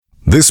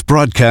This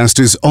broadcast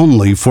is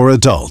only for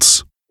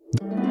adults.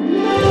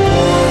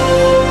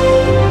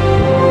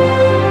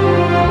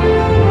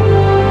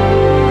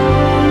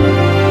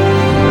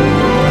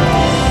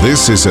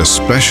 This is a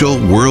special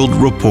World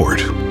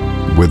Report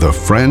with a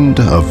Friend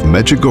of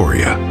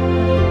Medjugorje.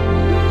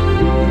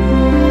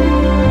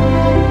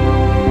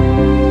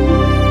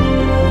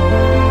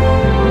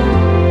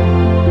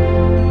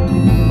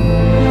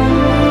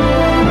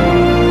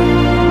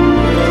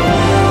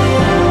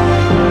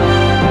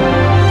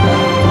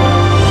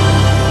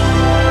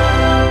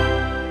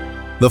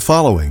 The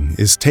following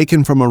is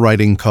taken from a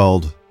writing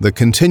called The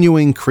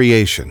Continuing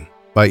Creation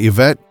by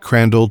Yvette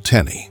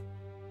Crandall-Tenney.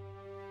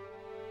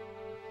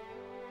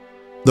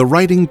 The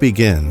writing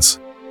begins,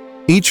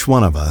 "Each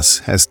one of us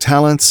has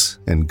talents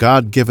and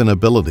God-given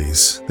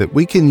abilities that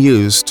we can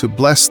use to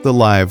bless the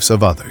lives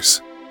of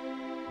others.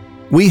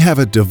 We have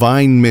a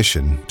divine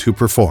mission to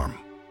perform."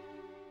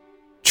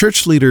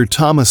 Church leader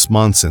Thomas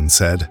Monson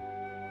said,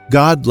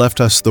 "God left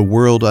us the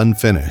world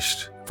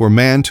unfinished for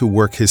man to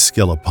work his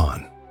skill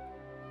upon.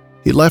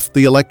 He left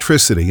the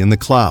electricity in the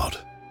cloud,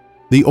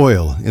 the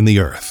oil in the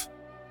earth.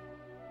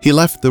 He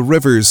left the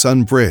rivers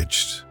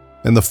unbridged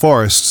and the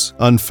forests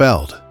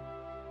unfelled,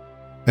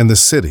 and the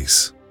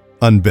cities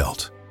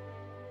unbuilt."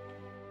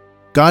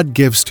 God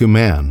gives to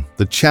man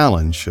the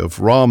challenge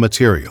of raw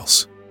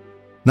materials,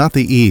 not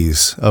the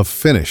ease of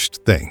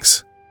finished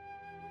things.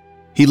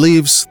 He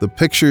leaves the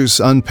pictures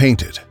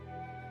unpainted,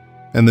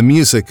 and the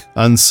music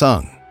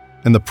unsung,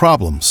 and the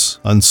problems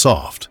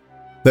unsolved,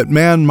 that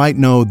man might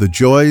know the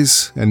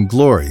joys and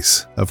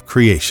glories of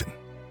creation.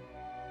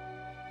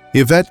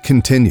 Yvette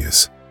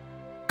continues,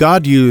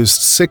 "God used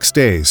 6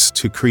 days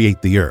to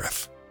create the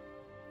earth.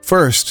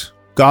 First,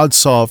 God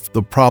solved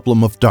the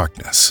problem of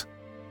darkness.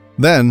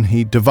 Then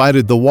he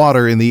divided the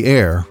water in the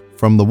air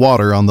from the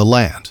water on the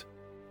land.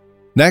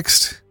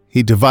 Next,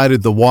 he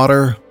divided the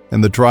water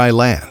and the dry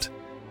land.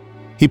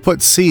 He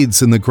put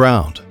seeds in the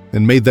ground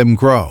and made them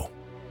grow.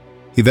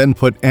 He then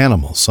put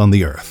animals on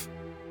the earth.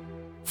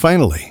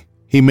 Finally,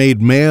 he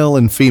made male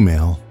and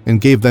female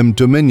and gave them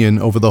dominion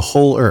over the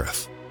whole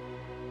earth.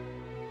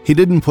 He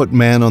didn't put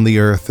man on the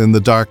earth in the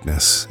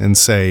darkness and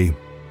say,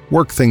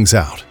 'Work things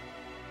out.'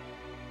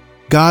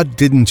 God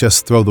didn't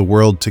just throw the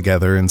world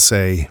together and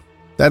say,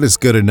 'That is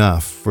good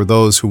enough for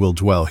those who will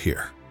dwell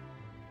here.'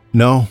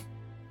 No,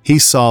 he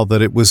saw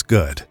that it was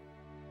good.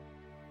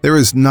 There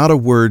is not a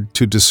word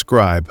to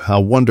describe how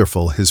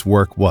wonderful his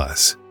work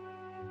was.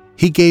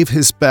 He gave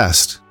his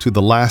best to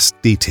the last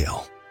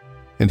detail,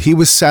 and he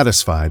was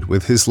satisfied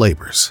with his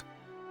labors.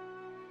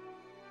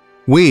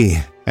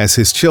 We, as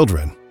his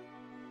children,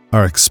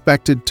 are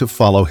expected to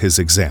follow his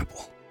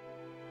example."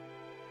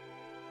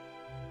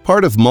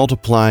 Part of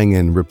multiplying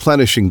and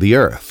replenishing the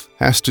earth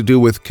has to do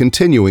with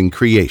continuing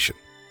creation.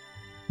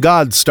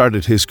 God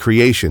started his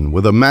creation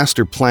with a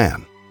master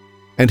plan,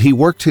 and he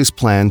worked his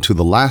plan to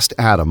the last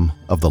atom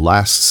of the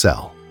last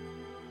cell.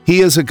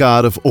 He is a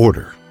God of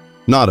order,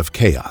 not of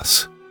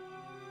chaos.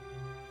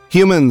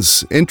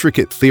 Humans'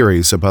 intricate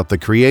theories about the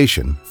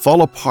creation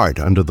fall apart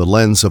under the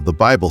lens of the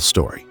Bible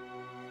story.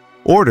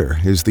 Order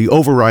is the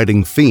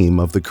overriding theme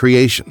of the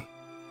creation.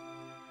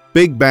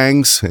 Big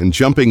bangs and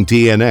jumping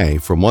DNA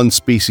from one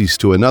species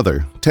to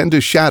another tend to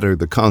shatter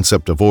the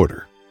concept of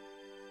order,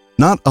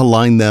 not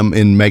align them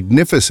in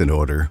magnificent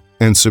order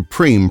and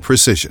supreme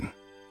precision.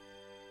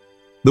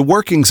 The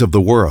workings of the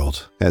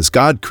world, as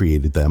God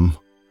created them,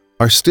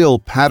 are still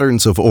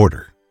patterns of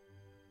order.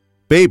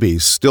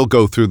 Babies still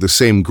go through the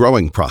same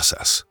growing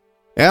process.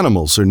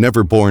 Animals are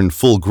never born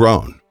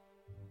full-grown.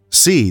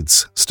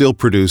 Seeds still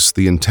produce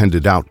the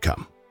intended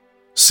outcome.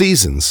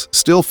 Seasons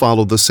still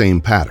follow the same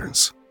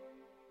patterns.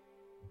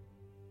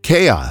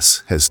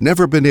 Chaos has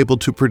never been able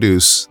to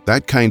produce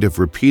that kind of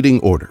repeating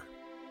order.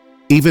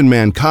 Even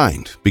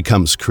mankind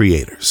becomes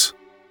creators,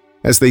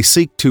 as they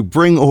seek to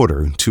bring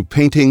order to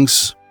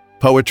paintings,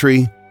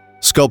 poetry,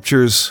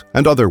 sculptures,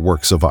 and other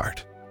works of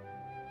art.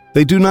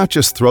 They do not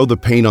just throw the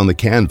paint on the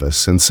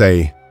canvas and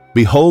say,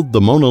 "Behold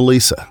the Mona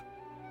Lisa."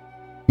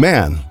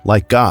 Man,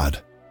 like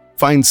God,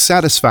 finds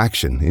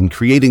satisfaction in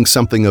creating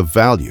something of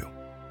value,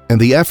 and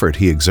the effort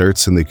he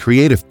exerts in the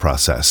creative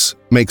process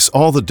makes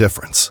all the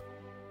difference.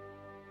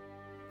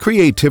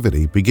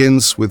 Creativity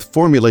begins with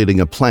formulating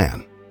a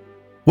plan.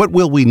 What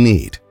will we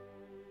need?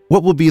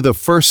 What will be the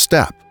first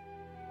step?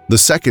 The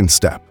second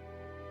step?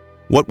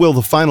 What will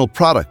the final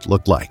product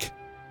look like?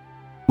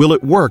 Will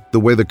it work the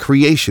way the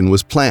creation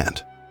was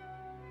planned?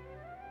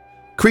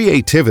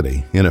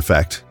 Creativity, in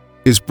effect,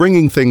 is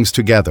bringing things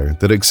together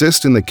that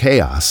exist in the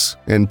chaos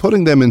and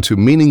putting them into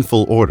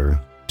meaningful order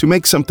to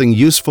make something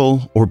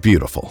useful or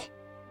beautiful.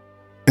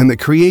 And the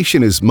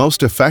creation is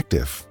most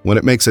effective when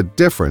it makes a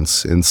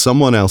difference in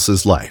someone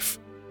else's life.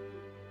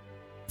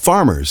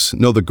 Farmers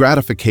know the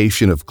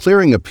gratification of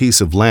clearing a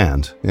piece of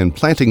land and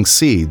planting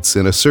seeds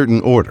in a certain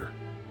order.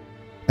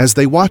 As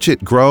they watch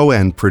it grow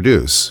and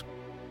produce,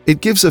 it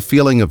gives a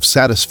feeling of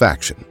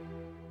satisfaction.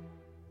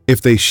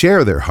 If they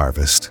share their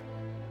harvest,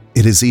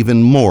 it is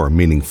even more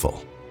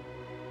meaningful.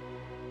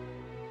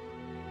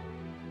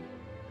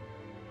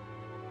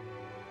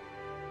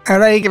 Our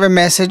Lady gave a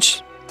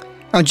message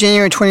on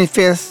January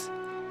 25th,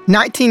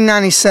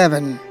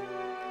 1997.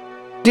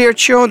 Dear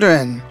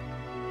children,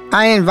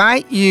 I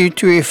invite you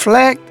to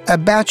reflect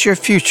about your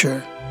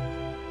future.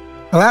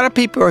 A lot of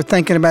people are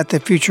thinking about the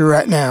future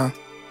right now.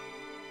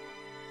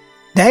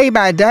 Day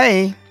by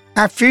day,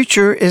 our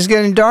future is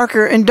getting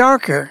darker and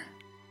darker.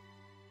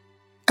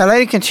 Our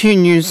Lady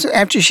continues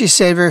after she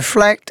said,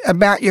 reflect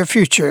about your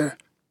future.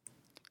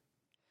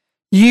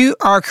 You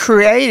are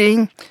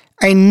creating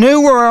a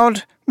new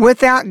world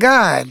without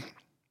God,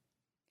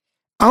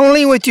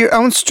 only with your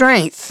own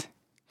strength,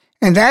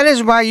 and that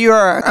is why you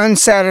are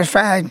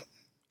unsatisfied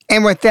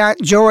and without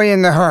joy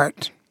in the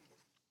heart.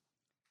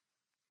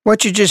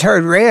 What you just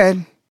heard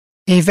read,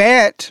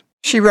 Yvette,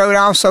 she wrote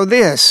also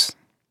this,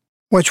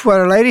 which what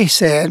Our Lady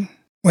said,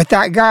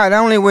 without God,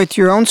 only with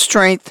your own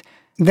strength,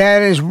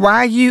 that is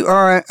why you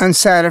are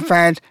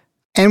unsatisfied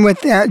and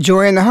without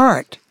joy in the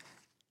heart.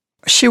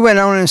 She went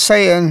on and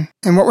saying,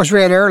 in what was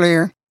read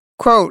earlier,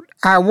 quote,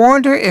 I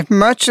wonder if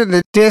much of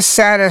the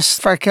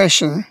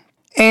dissatisfaction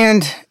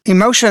and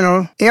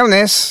emotional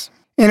illness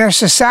in our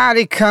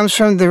society comes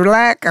from the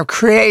lack of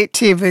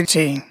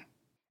creativity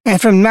and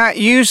from not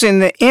using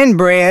the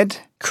inbred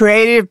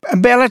creative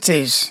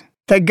abilities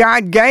that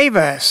God gave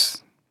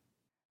us.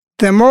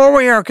 The more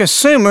we are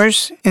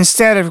consumers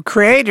instead of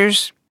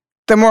creators,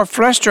 the more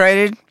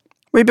frustrated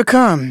we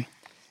become.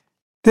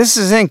 This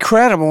is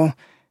incredible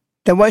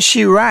that what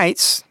she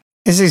writes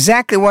is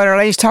exactly what Our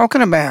Lady's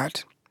talking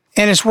about.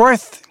 And it's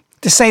worth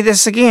to say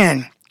this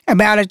again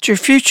about your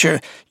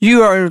future.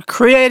 You are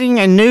creating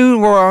a new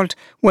world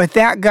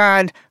without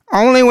God,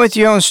 only with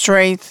your own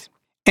strength,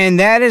 and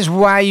that is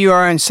why you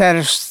are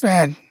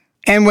unsatisfied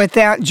and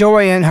without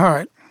joy in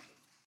heart.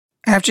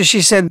 After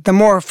she said, the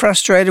more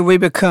frustrated we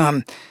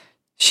become,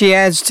 she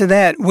adds to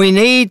that, we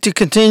need to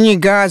continue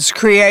God's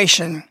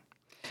creation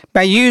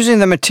by using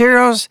the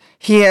materials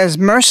He has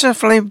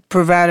mercifully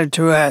provided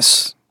to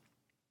us.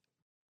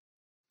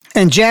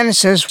 In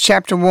Genesis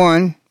chapter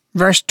 1,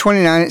 verse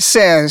 29, it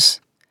says,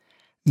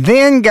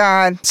 Then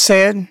God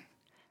said,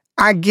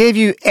 I give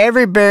you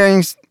every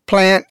bearing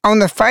plant on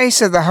the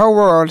face of the whole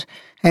world,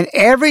 and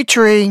every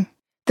tree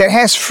that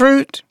has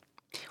fruit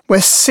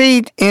with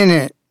seed in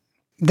it.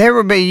 They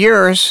will be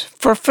yours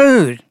for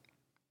food.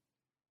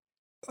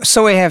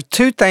 So we have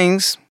two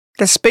things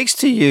that speaks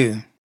to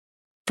you.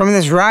 From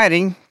this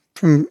writing,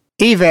 from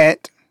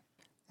Yvette,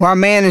 while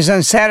man is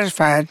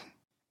unsatisfied,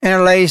 and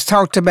Our Lady's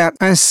talked about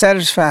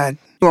unsatisfied,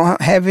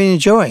 won't have any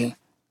joy.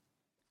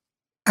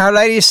 Our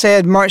Lady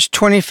said March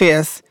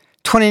 25th,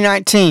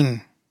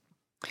 2019,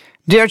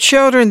 Dear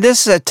children,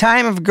 this is a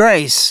time of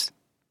grace.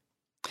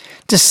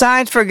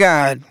 Decide for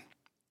God.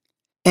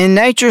 In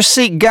nature,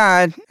 seek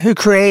God who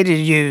created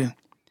you,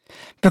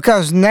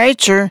 because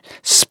nature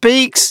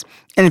speaks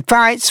and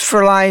fights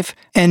for life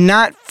and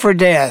not for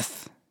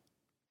death.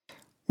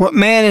 What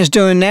man is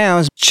doing now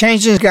is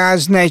changing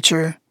God's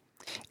nature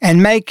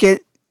and make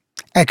it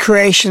a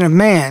creation of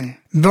man,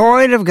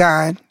 void of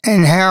God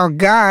and how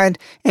God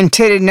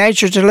intended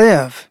nature to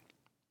live.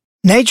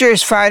 Nature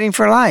is fighting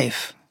for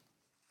life.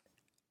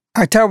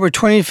 October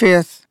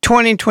 25th,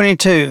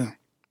 2022.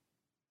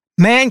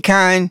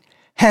 Mankind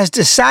has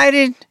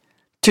decided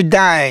to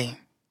die.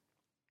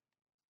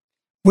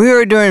 We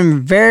are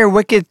doing very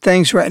wicked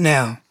things right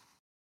now.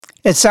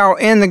 It's all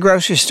in the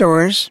grocery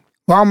stores,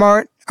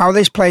 Walmart, all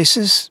these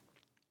places.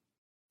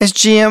 It's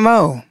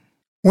GMO.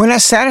 We're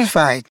not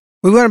satisfied.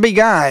 We want to be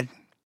God.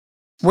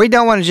 We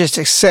don't want to just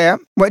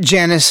accept what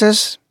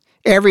Genesis,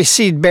 every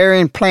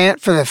seed-bearing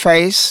plant for the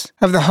face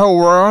of the whole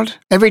world,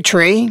 every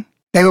tree,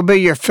 they will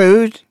be your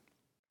food.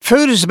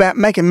 Food is about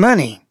making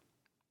money.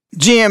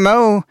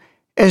 GMO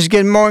is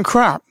getting more in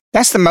crop.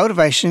 That's the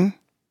motivation.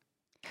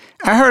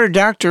 I heard a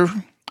doctor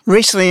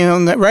recently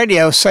on the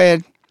radio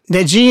said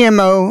that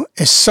GMO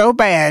is so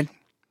bad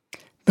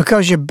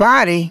because your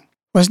body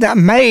was not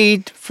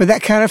made for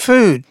that kind of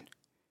food.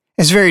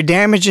 It's very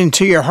damaging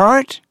to your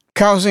heart,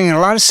 causing a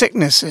lot of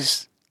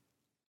sicknesses.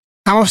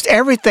 Almost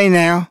everything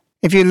now,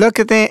 if you look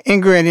at the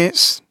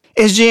ingredients,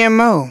 is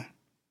GMO.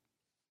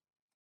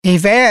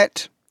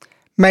 Yvette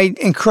made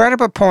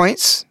incredible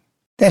points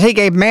that he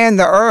gave man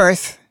the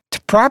earth to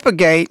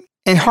propagate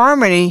in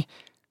harmony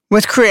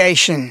with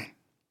creation.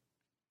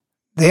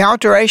 The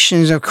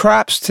alterations of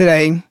crops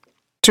today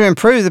to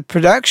improve the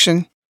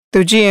production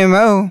through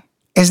GMO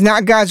is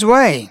not God's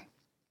way.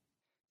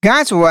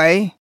 God's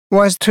way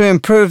was to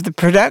improve the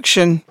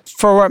production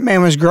for what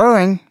man was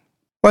growing,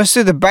 was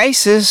through the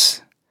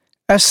basis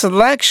of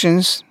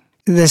selections.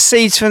 The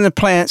seeds from the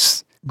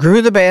plants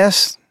grew the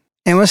best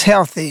and was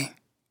healthy.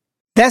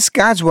 That's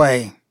God's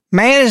way.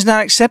 Man has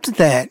not accepted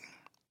that.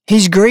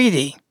 He's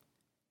greedy.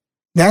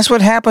 That's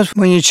what happens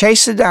when you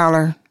chase the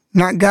dollar,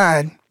 not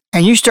God,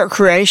 and you start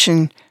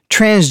creation,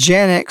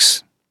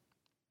 transgenics.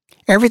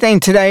 Everything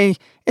today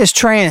is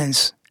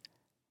trans.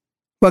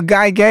 What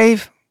God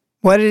gave,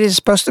 what it is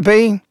supposed to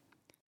be,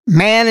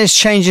 man is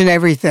changing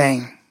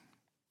everything.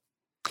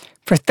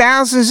 For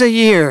thousands of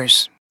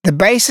years, the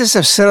basis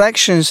of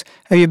selections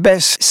of your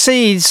best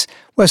seeds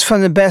was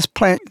from the best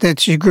plant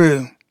that you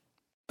grew.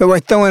 But we're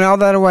throwing all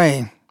that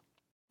away.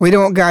 We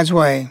don't want God's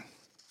way.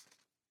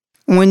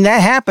 When that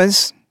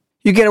happens,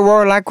 you get a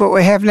world like what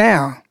we have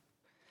now.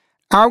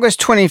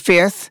 August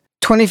 25th,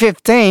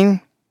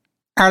 2015,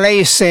 Our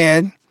Lady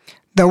said,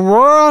 "The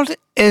world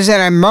is in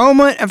a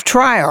moment of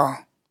trial."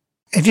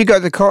 If you go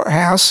to the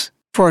courthouse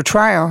for a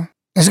trial,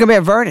 there's going to be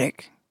a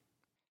verdict.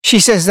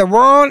 She says, "The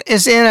world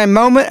is in a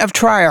moment of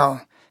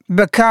trial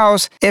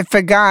because it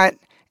forgot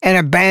and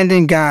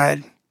abandoned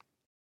God."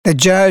 The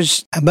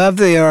judge above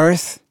the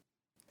earth,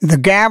 the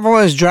gavel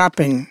is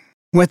dropping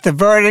with the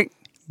verdict,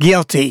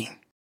 guilty.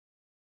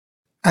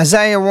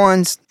 Isaiah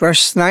 1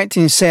 verse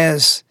 19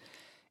 says,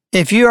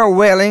 "If you are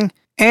willing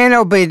and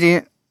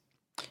obedient,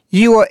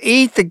 you will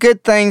eat the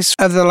good things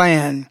of the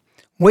land."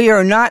 We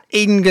are not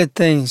eating good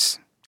things.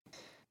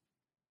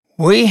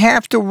 We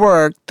have to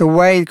work the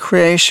way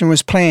creation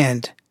was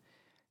planned.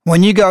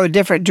 When you go a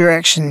different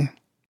direction,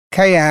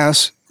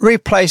 chaos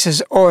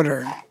replaces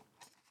order.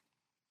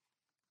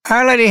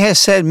 Our Lady has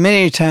said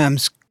many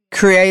times,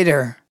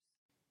 Creator.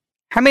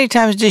 How many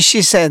times did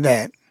she say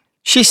that?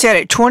 She said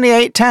it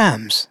 28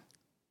 times.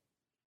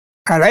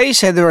 Our Lady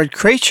said the word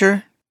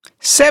creature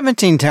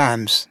 17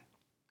 times.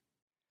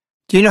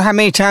 Do you know how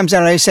many times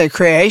Our Lady said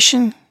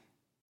creation?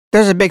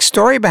 There's a big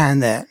story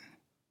behind that.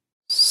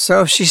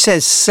 So if she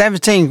says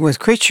 17 with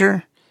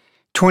creature,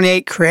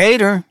 28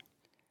 creator,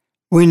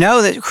 we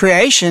know that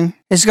creation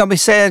is going to be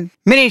said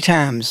many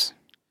times.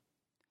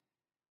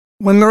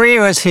 When Maria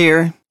was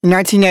here in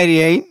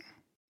 1988,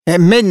 at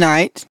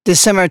midnight,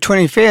 December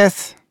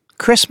 25th,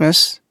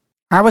 Christmas,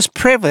 I was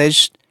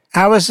privileged.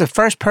 I was the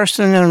first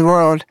person in the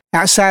world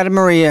outside of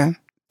Maria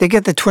to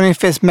get the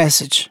 25th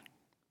message.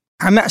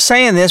 I'm not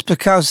saying this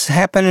because it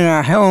happened in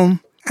our home,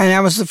 and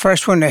I was the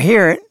first one to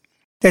hear it,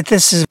 that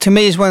this is, to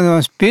me, is one of the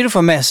most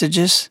beautiful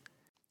messages.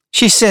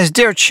 She says,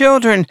 "Dear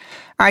children,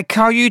 I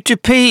call you to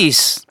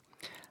peace.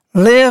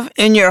 Live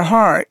in your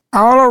heart,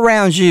 all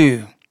around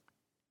you."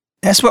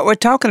 That's what we're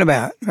talking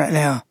about right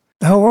now,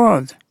 the whole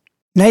world,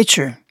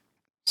 nature.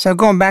 So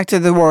going back to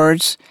the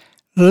words,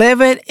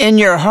 live it in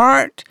your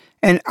heart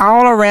and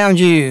all around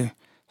you,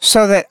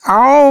 so that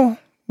all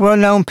will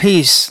know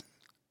peace.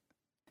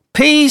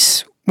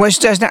 Peace which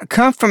does not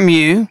come from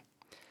you,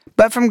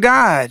 but from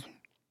God.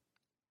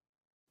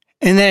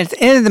 And then at the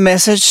end of the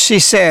message, she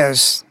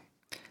says,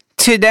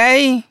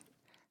 "Today,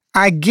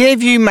 I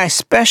give you my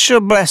special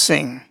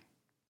blessing.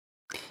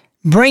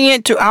 Bring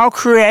it to all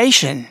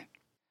creation,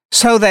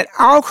 so that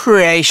all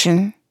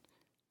creation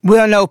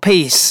will know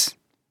peace."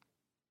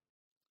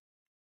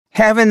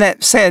 Having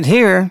that said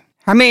here,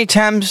 how many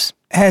times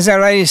has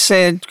Our Lady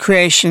said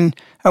creation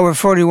over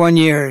 41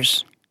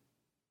 years?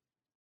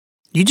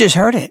 You just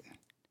heard it.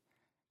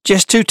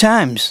 Just 2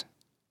 times.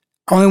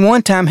 Only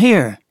 1 time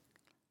here.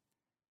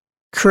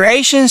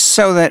 Creation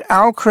so that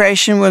all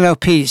creation will know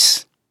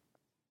peace.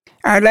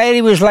 Our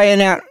Lady was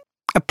laying out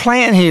a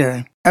plan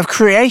here of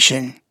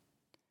creation.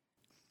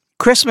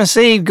 Christmas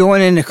Eve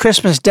going into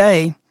Christmas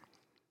Day,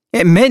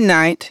 at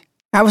midnight,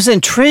 I was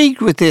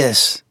intrigued with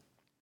this.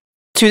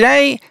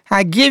 "Today,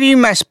 I give you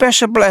my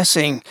special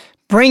blessing.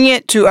 Bring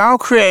it to all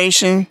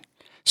creation,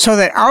 so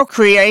that all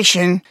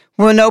creation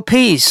will know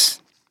peace."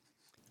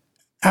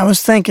 I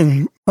was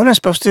thinking, what am I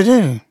supposed to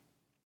do?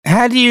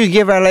 How do you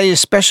give Our Lady a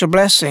special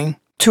blessing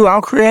to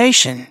all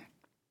creation?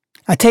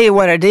 I tell you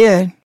what I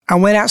did. I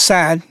went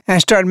outside and I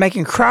started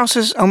making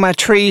crosses on my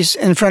trees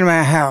in front of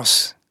my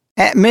house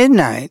at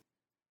midnight.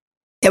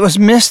 It was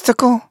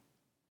mystical.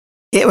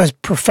 It was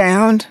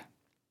profound.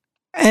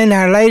 And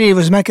Our Lady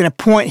was making a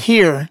point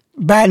here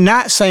by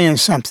not saying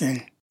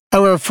something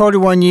over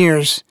 41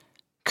 years,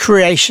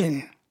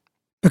 creation,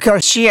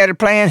 because she had a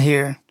plan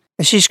here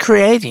that she's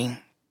creating.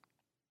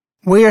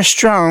 We are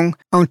strong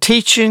on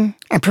teaching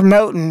and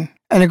promoting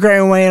an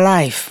agrarian way of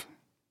life.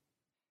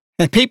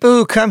 And people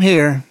who come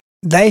here,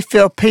 they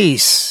feel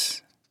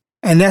peace.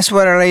 And that's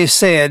what Our Lady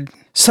said,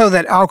 so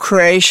that all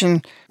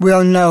creation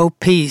will know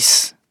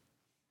peace.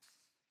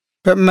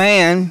 But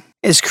man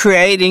is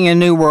creating a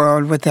new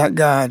world without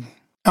God,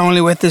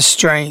 only with His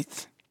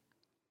strength.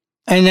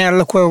 And now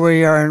look where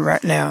we are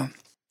right now.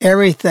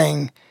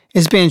 Everything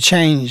is being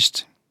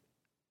changed.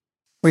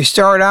 We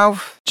start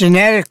off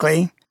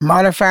genetically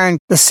modifying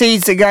the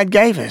seeds that God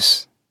gave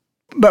us.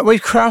 But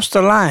we've crossed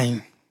the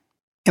line.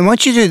 And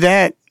once you do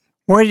that,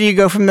 where do you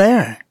go from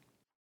there?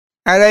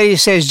 Our Lady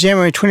says,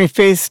 January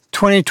 25th,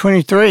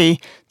 2023,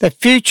 the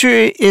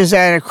future is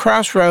at a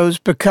crossroads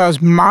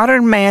because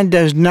modern man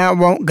does not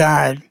want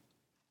God.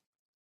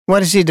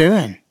 What is he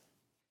doing?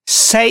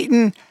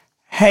 Satan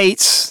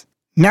hates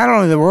not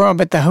only the world,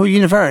 but the whole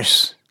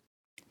universe.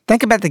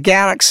 Think about the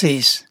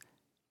galaxies,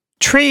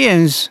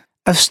 trillions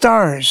of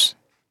stars.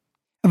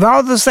 Of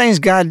all those things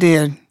God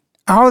did,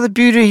 all the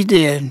beauty He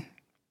did,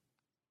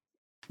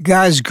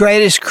 God's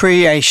greatest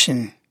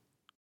creation,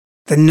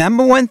 the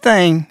number one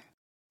thing,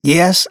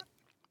 yes,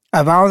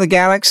 of all the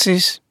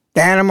galaxies,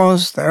 the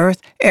animals, the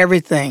earth,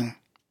 everything,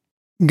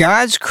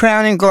 God's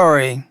crowning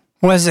glory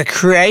was the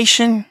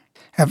creation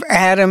of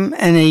Adam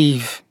and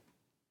Eve.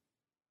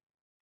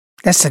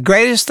 That's the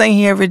greatest thing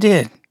He ever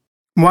did.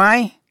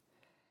 Why?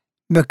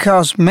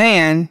 because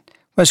man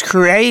was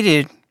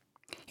created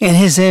in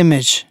his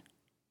image.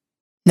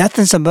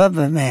 Nothing's above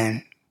a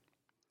man.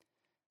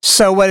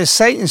 So what is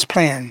Satan's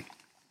plan?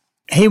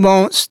 He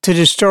wants to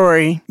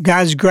destroy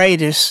God's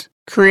greatest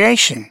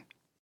creation.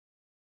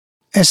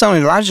 It's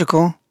only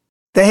logical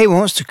that he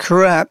wants to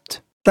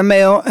corrupt the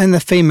male and the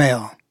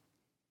female.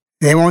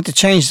 They want to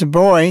change the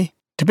boy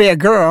to be a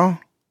girl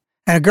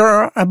and a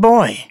girl a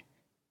boy.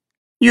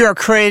 You are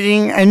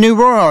creating a new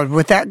world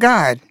without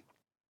God.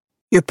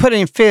 You're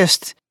putting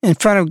fists in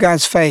front of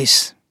God's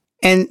face.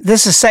 And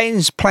this is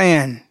Satan's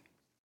plan.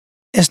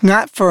 It's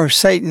not for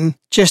Satan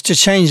just to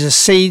change the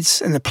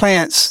seeds and the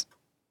plants.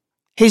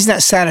 He's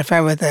not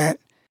satisfied with that.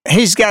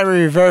 He's got to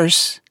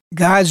reverse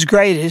God's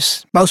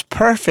greatest, most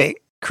perfect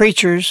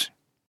creatures,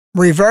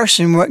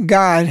 reversing what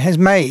God has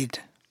made.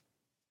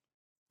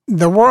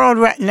 The world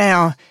right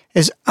now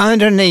is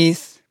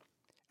underneath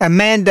a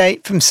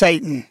mandate from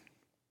Satan.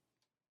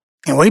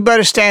 And we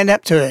better stand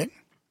up to it.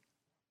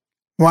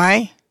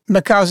 Why?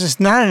 Because it's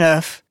not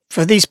enough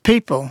for these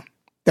people,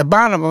 the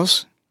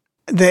Bonnables,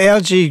 the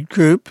LG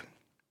group.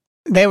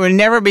 They will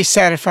never be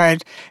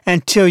satisfied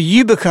until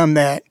you become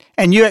that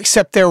and you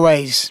accept their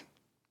ways.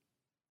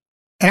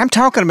 And I'm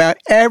talking about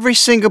every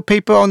single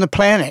people on the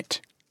planet.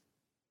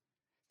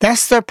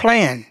 That's their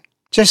plan.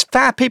 Just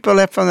 5 people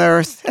left on the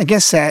earth.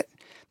 Against that,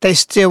 they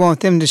still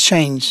want them to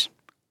change.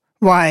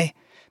 Why?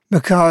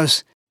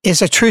 Because it's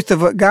the truth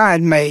of what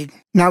God made,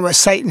 not what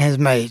Satan has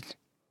made.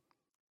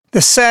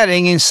 The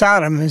setting in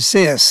Sodom is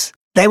this.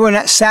 They were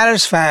not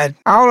satisfied.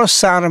 All of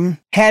Sodom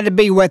had to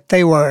be what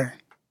they were.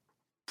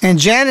 In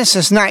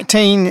Genesis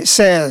 19, it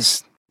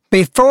says,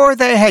 before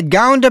they had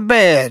gone to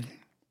bed,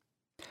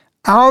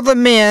 all the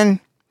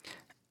men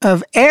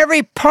of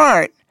every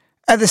part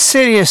of the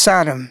city of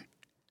Sodom,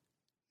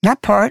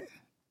 not part,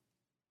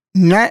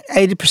 not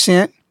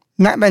 80%,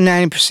 not by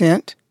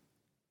 90%,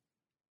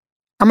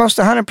 almost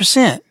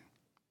 100%.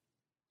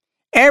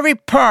 Every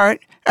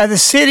part of the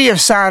city of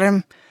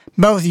Sodom,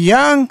 both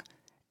young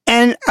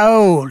and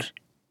old,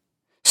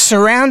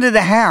 surrounded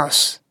the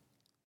house.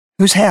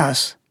 Whose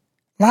house?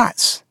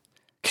 Lot's.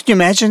 Can you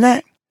imagine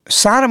that?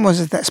 Sodom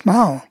wasn't that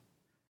small.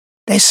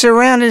 They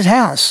surrounded his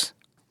house,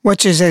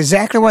 which is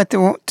exactly what they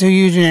want to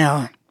use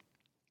now.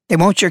 They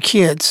want your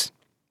kids.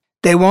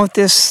 They want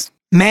this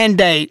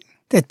mandate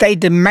that they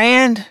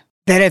demand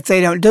that if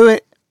they don't do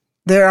it,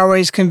 they're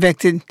always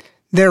convicted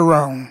they're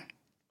wrong.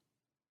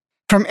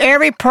 From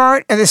every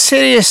part of the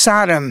city of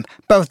Sodom,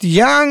 both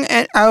young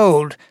and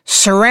old,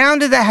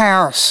 surrounded the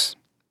house.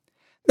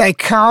 They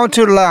called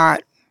to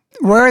Lot,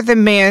 where are the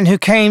men who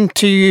came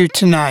to you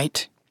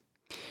tonight?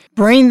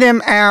 Bring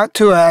them out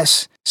to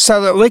us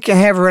so that we can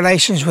have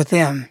relations with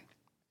them.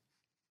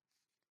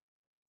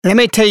 Let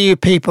me tell you,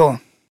 people,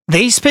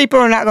 these people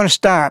are not going to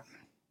stop.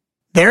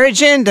 Their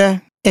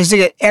agenda is to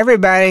get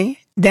everybody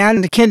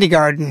down to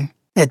kindergarten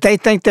that they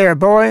think they're a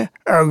boy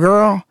or a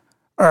girl,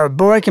 or a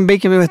boy can be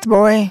with a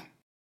boy.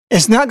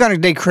 It's not going to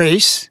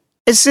decrease.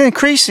 It's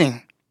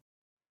increasing.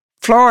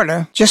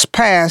 Florida just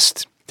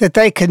passed that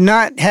they could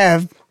not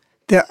have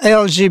the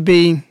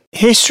LGBT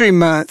History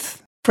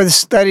Month for the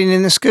studying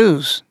in the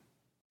schools.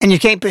 And you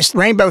can't put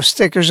rainbow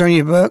stickers on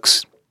your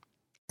books.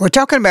 We're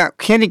talking about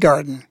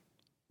kindergarten,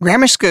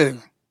 grammar school.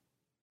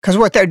 Because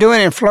what they're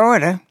doing in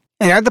Florida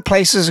and other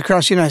places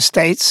across the United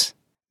States,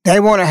 they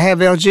want to have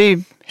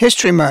LGBT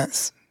History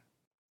Month.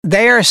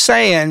 They are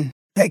saying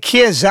that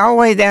kids all the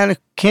way down to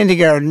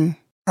kindergarten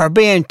are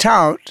being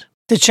taught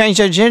to change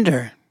their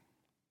gender.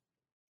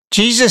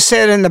 Jesus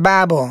said in the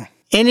Bible,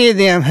 any of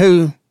them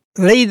who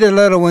lead the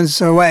little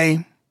ones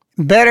away,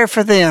 better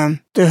for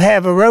them to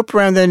have a rope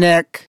around their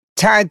neck,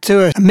 tied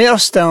to a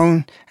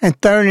millstone, and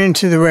thrown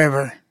into the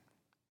river.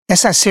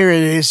 That's how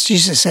serious it is,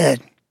 Jesus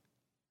said.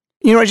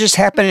 You know what just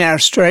happened in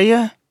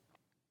Australia?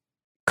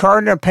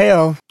 Cardinal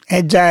Pell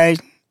had died.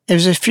 It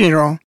was a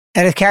funeral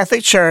at a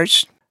Catholic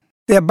church.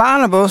 The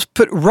Abominables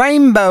put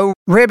rainbow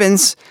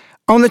ribbons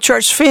on the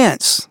church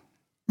fence,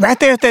 right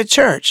there at that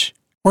church,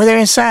 where they're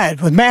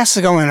inside with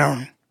masses going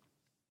on.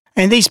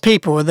 And these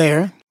people were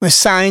there with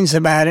signs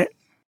about it.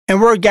 And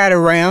word got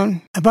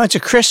around. A bunch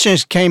of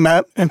Christians came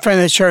up in front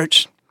of the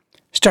church,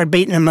 started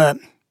beating them up,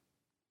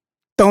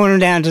 throwing them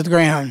down to the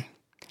ground.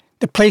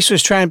 The police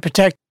was trying to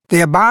protect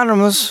the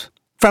Abominables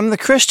from the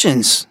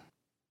Christians.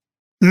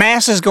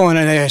 Masses going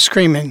in there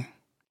screaming.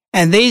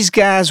 And these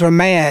guys were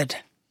mad.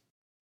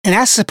 And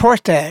I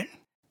support that.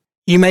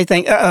 You may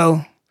think,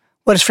 uh-oh,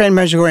 what is Friend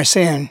of Medjugorje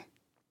saying?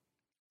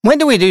 When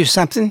do we do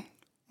something?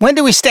 When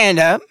do we stand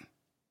up?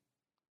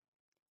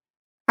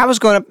 I was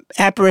going up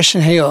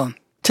Apparition Hill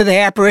to the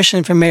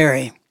Apparition for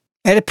Mary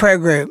at a prayer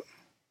group.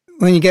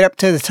 When you get up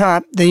to the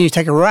top, then you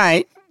take a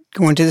right,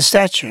 going to the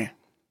statue.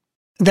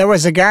 There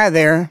was a guy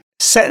there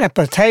setting up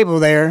a table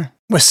there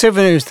with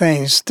souvenir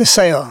things to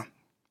sell.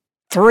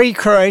 3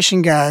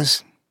 Croatian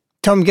guys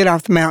told him to get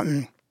off the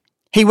mountain.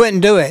 He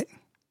wouldn't do it.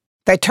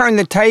 They turned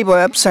the table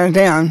upside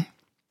down,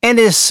 and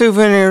his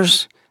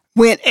souvenirs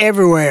went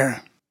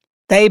everywhere.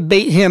 They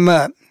beat him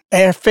up.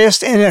 They had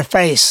fists in their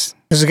face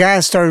because the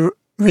guys started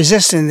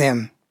resisting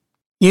them.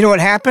 You know what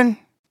happened?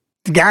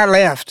 The guy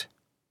left.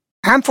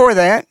 I'm for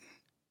that.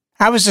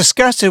 I was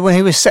disgusted when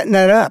he was setting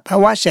that up. I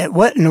watched that.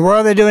 What in the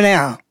world are they doing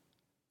now?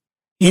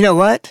 You know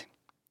what?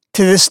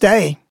 To this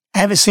day, I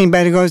haven't seen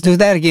anybody go do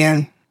that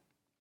again.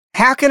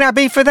 How can I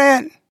be for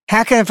that?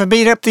 How can I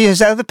beat up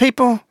these other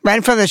people right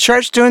in front of the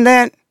church doing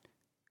that?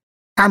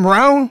 I'm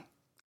wrong?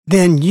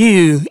 Then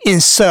you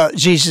insult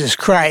Jesus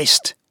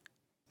Christ.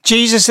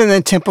 Jesus in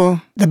the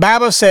temple, the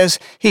Bible says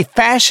he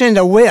fashioned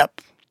a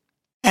whip,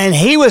 and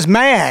he was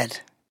mad,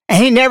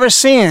 and he never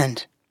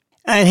sinned,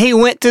 and he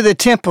went to the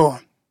temple.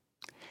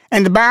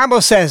 And the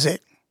Bible says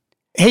it.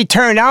 He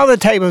turned all the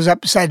tables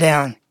upside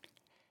down.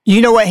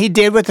 You know what he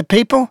did with the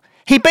people?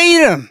 He beat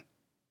them.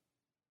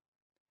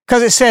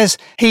 Because it says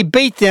he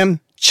beat them,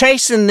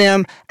 chasing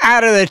them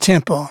out of the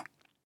temple.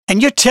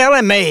 And you're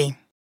telling me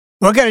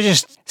we're going to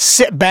just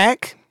sit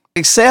back,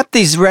 accept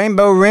these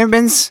rainbow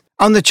ribbons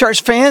on the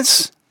church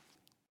fence?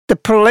 The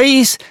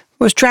police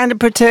was trying to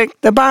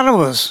protect the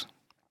Bibles.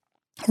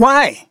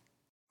 Why?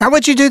 Why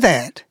would you do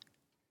that?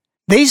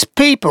 These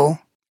people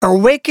are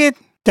wicked.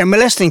 They're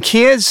molesting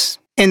kids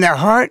in their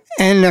heart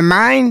and their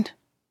mind.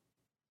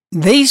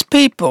 These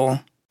people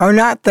are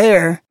not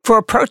there for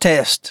a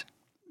protest.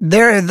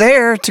 They're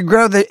there to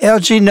grow the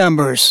LG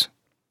numbers.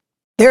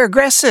 They're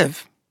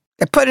aggressive.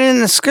 They put it in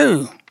the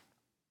school.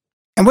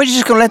 And we're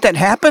just going to let that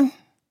happen?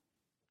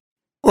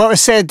 What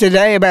was said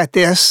today about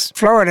this,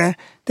 Florida,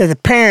 that the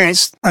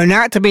parents are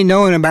not to be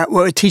knowing about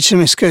what we teach them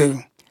in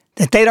school,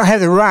 that they don't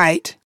have the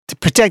right to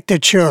protect their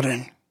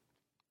children.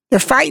 They're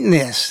fighting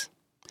this.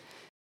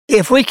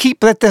 If we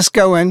let this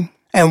going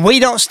and we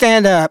don't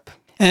stand up,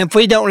 and if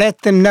we don't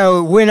let them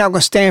know we're not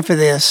going to stand for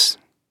this,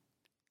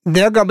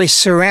 they're going to be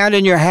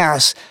surrounding your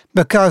house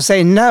because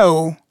they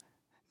know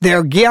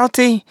they're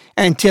guilty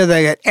until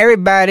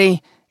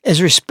everybody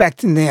is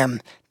respecting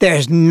them.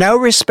 There's no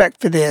respect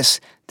for this.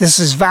 This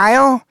is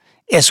vile.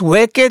 It's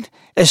wicked.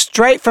 It's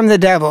straight from the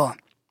devil.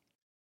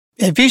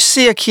 If you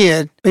see a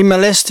kid be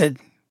molested,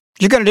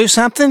 you're going to do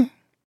something?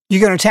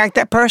 You're going to attack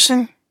that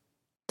person?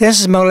 This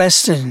is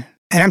molesting.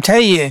 And I'm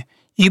telling you,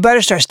 you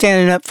better start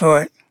standing up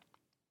for it.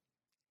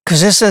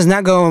 Because this is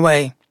not going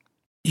away.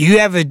 You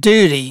have a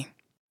duty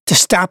to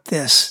stop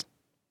this.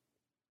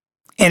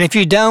 And if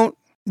you don't,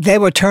 they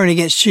will turn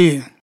against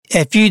you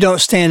if you don't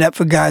stand up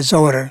for God's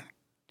order.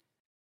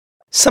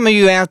 Some of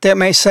you out there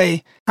may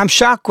say, I'm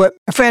shocked what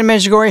a friend of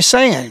Medjugorje is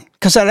saying.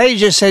 Because that lady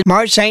just said,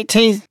 March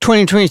 18th,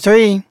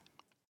 2023,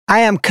 I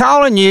am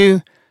calling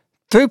you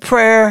through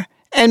prayer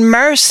and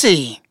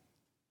mercy.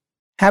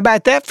 How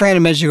about that, friend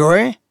of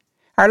Medjugorje?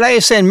 Our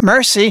lady said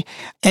mercy,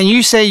 and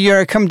you say you're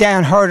going to come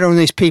down hard on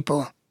these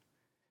people.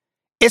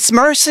 It's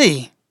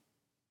mercy.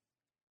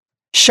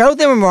 Show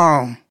them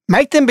wrong.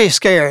 Make them be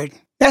scared.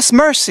 That's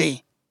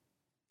mercy.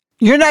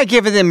 You're not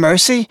giving them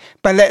mercy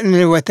by letting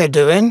them do what they're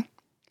doing.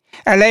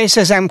 Our lady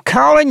says, I'm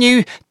calling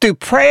you through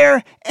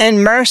prayer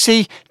and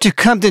mercy to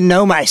come to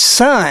know my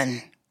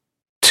son,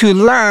 to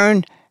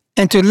learn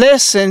and to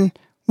listen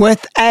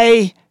with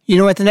you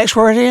know what the next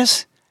word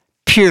is?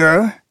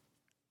 Pure.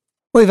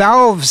 We've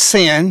all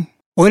sinned.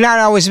 We've not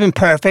always been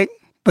perfect,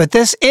 but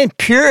this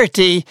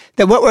impurity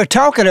that what we're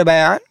talking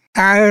about,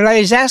 our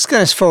lady's asking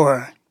us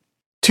for.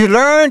 To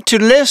learn to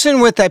listen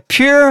with a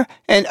pure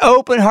and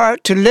open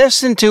heart, to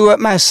listen to what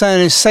my son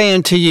is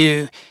saying to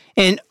you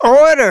in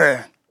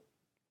order,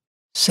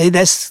 see,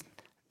 that's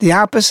the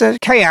opposite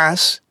of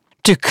chaos,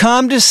 to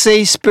come to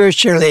see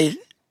spiritually.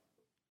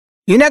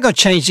 You're not going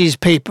to change these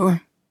people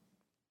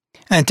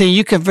until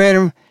you convert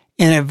them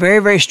in a very,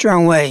 very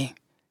strong way,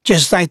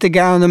 just like the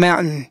guy on the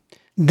mountain.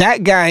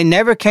 That guy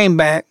never came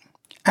back.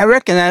 I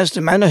recognized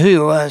him. I know who he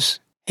was.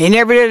 He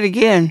never did it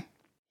again.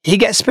 He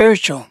got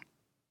spiritual.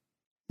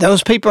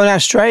 Those people in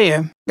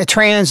Australia, the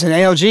trans and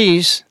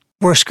LGs,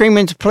 were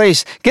screaming to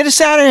police, get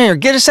us out of here,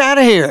 get us out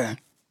of here.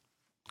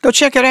 Go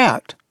check it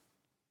out.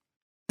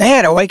 They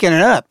had awakening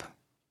up.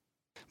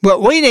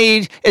 What we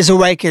need is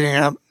awakening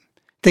up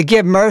to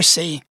give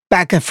mercy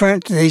back in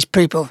front of these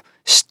people.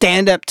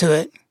 Stand up to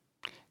it.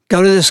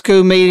 Go to the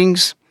school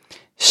meetings.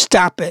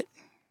 Stop it.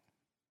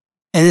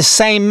 And the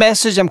same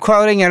message I'm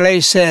quoting, our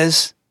lady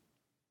says,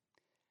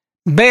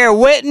 bear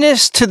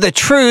witness to the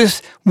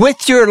truth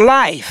with your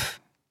life.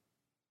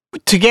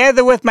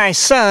 Together with my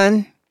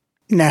son.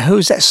 Now,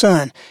 who's that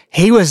son?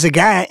 He was the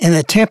guy in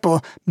the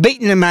temple,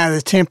 beating him out of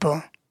the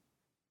temple.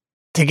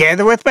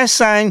 Together with my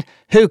son,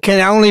 who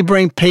can only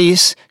bring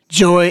peace,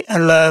 joy,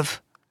 and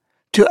love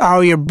to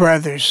all your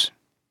brothers.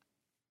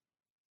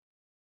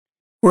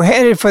 We're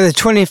headed for the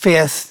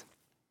 25th,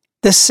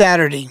 this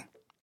Saturday.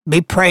 Be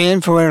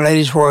praying for Our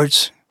Lady's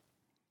words,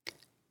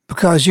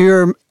 because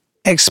you're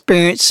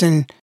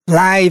experiencing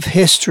live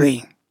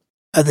history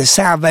of the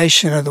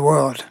salvation of the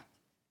world.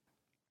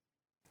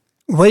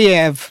 We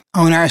have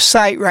on our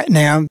site right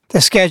now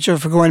the schedule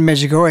for going to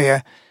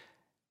Medjugorje.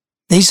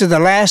 These are the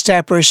last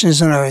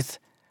apparitions on earth.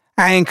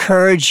 I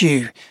encourage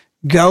you,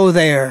 go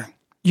there.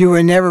 You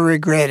will never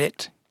regret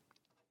it.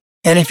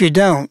 And if you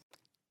don't,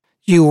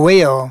 you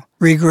will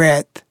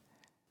regret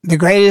the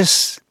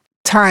greatest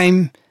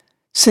time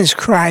since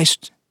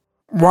Christ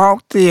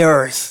walked the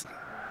earth.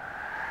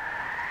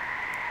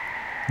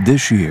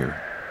 This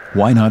year,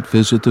 why not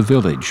visit the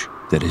village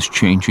that is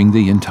changing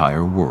the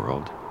entire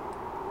world?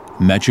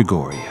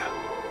 Medjugorje.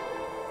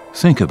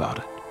 Think about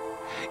it.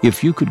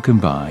 If you could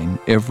combine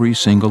every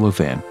single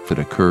event that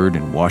occurred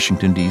in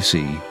Washington,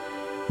 D.C.,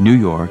 New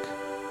York,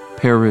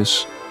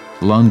 Paris,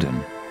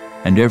 London,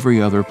 and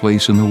every other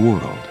place in the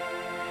world,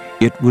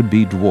 it would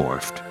be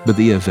dwarfed by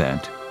the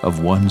event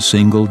of one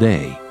single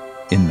day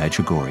in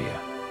Medjugorje.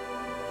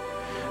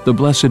 The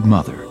Blessed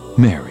Mother,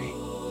 Mary,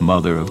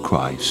 Mother of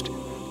Christ,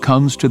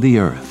 comes to the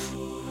earth,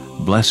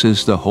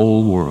 blesses the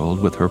whole world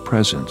with her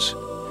presence,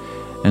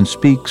 and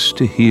speaks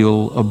to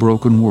heal a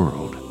broken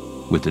world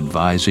with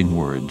advising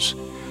words,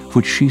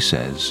 which she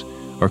says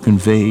are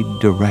conveyed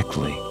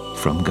directly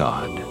from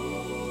God.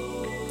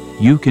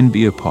 You can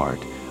be a part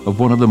of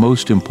one of the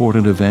most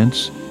important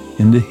events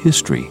in the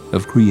history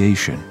of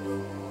creation.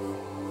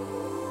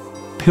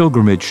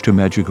 Pilgrimage to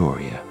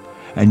Medjugorje,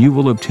 and you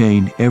will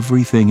obtain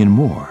everything and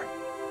more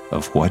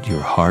of what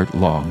your heart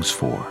longs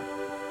for.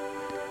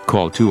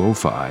 Call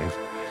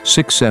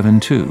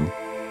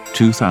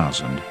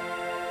 205-672-2000,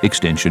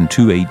 extension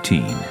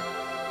 218.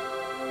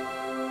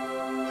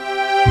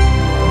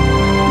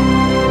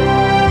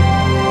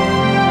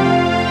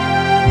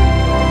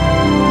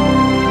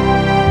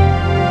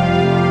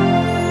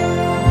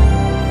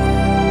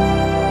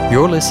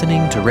 You're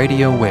listening to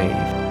Radio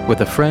Wave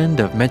with a Friend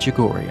of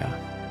Medjugorje.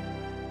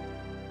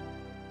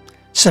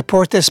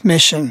 Support this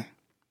mission.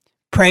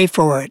 Pray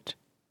for it.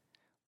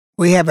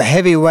 We have a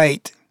heavy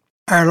weight.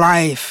 Our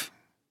life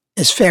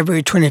is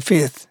February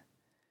 25th,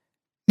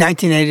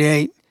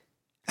 1988.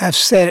 I've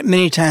said it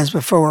many times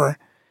before,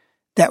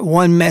 that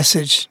one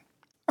message,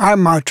 our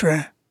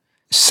mantra,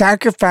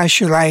 sacrifice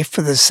your life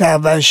for the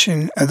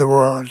salvation of the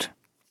world.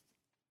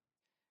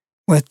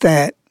 With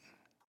that,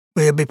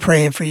 we'll be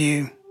praying for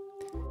you.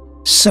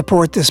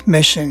 Support this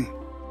mission.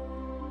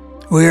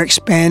 We're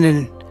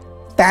expanding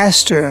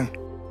faster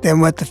than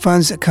what the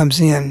funds that comes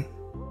in.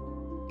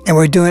 And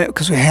we're doing it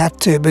because we have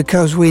to,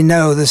 because we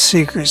know the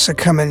secrets are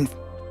coming.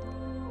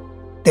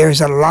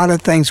 There's a lot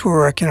of things we're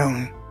working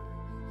on.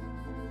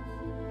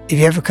 If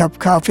you have a cup of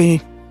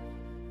coffee,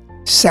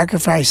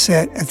 sacrifice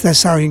that. If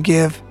that's all you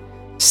give,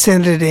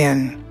 send it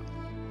in.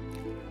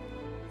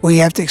 We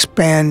have to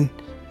expand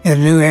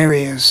in new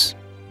areas.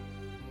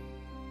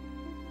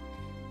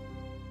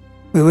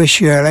 We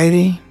wish you a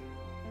lady.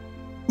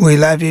 We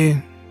love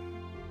you.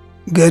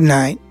 Good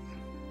night.